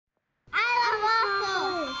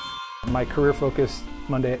My career-focused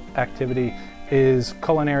Monday activity is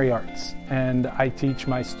culinary arts, and I teach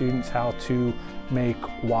my students how to make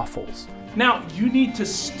waffles. Now, you need to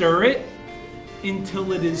stir it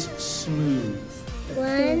until it is smooth.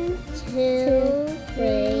 1, 2,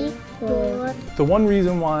 3, 4. The one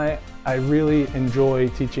reason why I really enjoy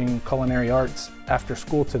teaching culinary arts after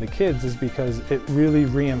school to the kids is because it really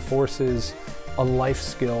reinforces a life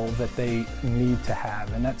skill that they need to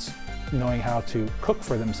have, and that's knowing how to cook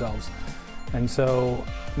for themselves. And so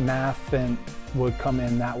math would come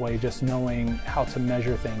in that way, just knowing how to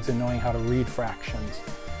measure things and knowing how to read fractions.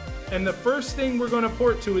 And the first thing we're going to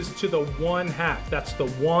port to is to the 1/2. That's the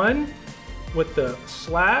 1 with the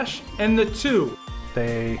slash and the 2.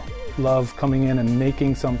 They love coming in and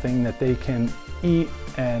making something that they can eat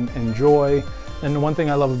and enjoy. And the one thing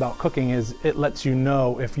I love about cooking is it lets you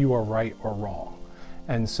know if you are right or wrong.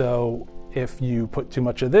 And so if you put too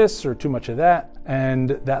much of this or too much of that,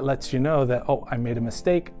 and that lets you know that, oh, I made a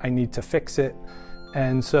mistake, I need to fix it.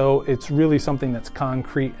 And so it's really something that's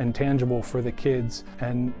concrete and tangible for the kids,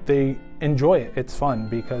 and they enjoy it. It's fun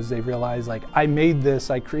because they realize, like, I made this,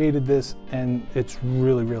 I created this, and it's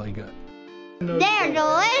really, really good. They're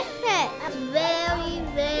delicious. Very,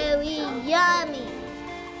 very yummy.